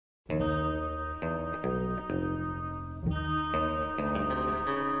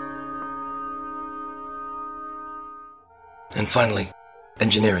And finally,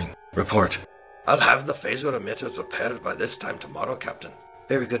 engineering. Report. I'll have the phaser emitters repaired by this time tomorrow, Captain.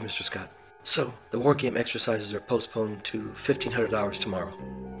 Very good, Mr. Scott. So, the war game exercises are postponed to 1500 hours tomorrow.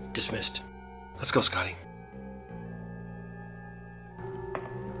 Dismissed. Let's go, Scotty.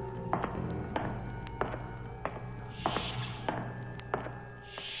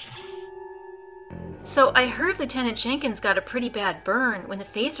 So I heard Lieutenant Jenkins got a pretty bad burn when the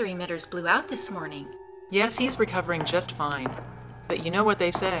phaser emitters blew out this morning. Yes, he's recovering just fine. But you know what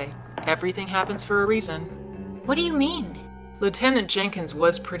they say. Everything happens for a reason. What do you mean? Lieutenant Jenkins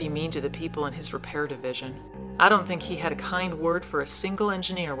was pretty mean to the people in his repair division. I don't think he had a kind word for a single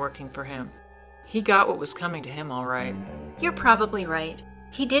engineer working for him. He got what was coming to him all right. You're probably right.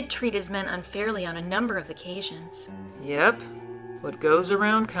 He did treat his men unfairly on a number of occasions. Yep. What goes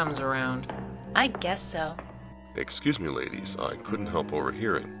around comes around. I guess so. Excuse me, ladies, I couldn't help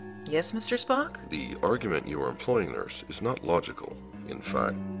overhearing. Yes, Mr. Spock? The argument you are employing, nurse, is not logical. In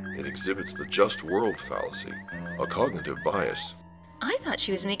fact, it exhibits the just world fallacy, a cognitive bias. I thought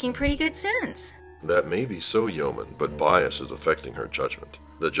she was making pretty good sense. That may be so, yeoman, but bias is affecting her judgment.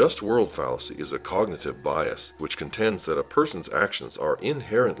 The just world fallacy is a cognitive bias which contends that a person's actions are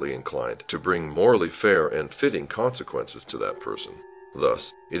inherently inclined to bring morally fair and fitting consequences to that person.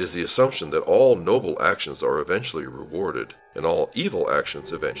 Thus, it is the assumption that all noble actions are eventually rewarded, and all evil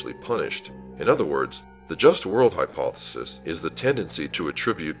actions eventually punished. In other words, the just world hypothesis is the tendency to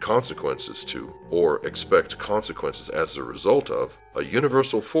attribute consequences to, or expect consequences as a result of, a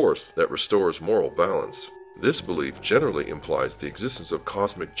universal force that restores moral balance. This belief generally implies the existence of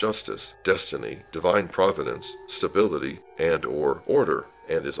cosmic justice, destiny, divine providence, stability, and/or order,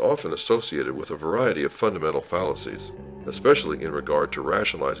 and is often associated with a variety of fundamental fallacies, especially in regard to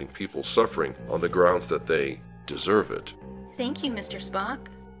rationalizing people's suffering on the grounds that they deserve it. Thank you, Mr. Spock.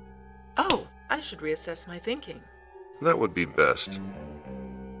 Oh, I should reassess my thinking. That would be best.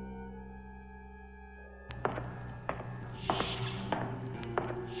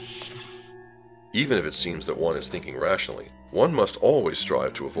 Even if it seems that one is thinking rationally, one must always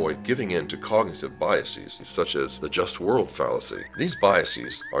strive to avoid giving in to cognitive biases such as the just world fallacy. These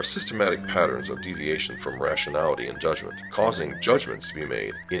biases are systematic patterns of deviation from rationality and judgment, causing judgments to be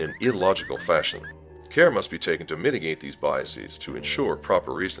made in an illogical fashion. Care must be taken to mitigate these biases to ensure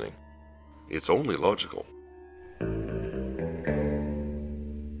proper reasoning. It's only logical.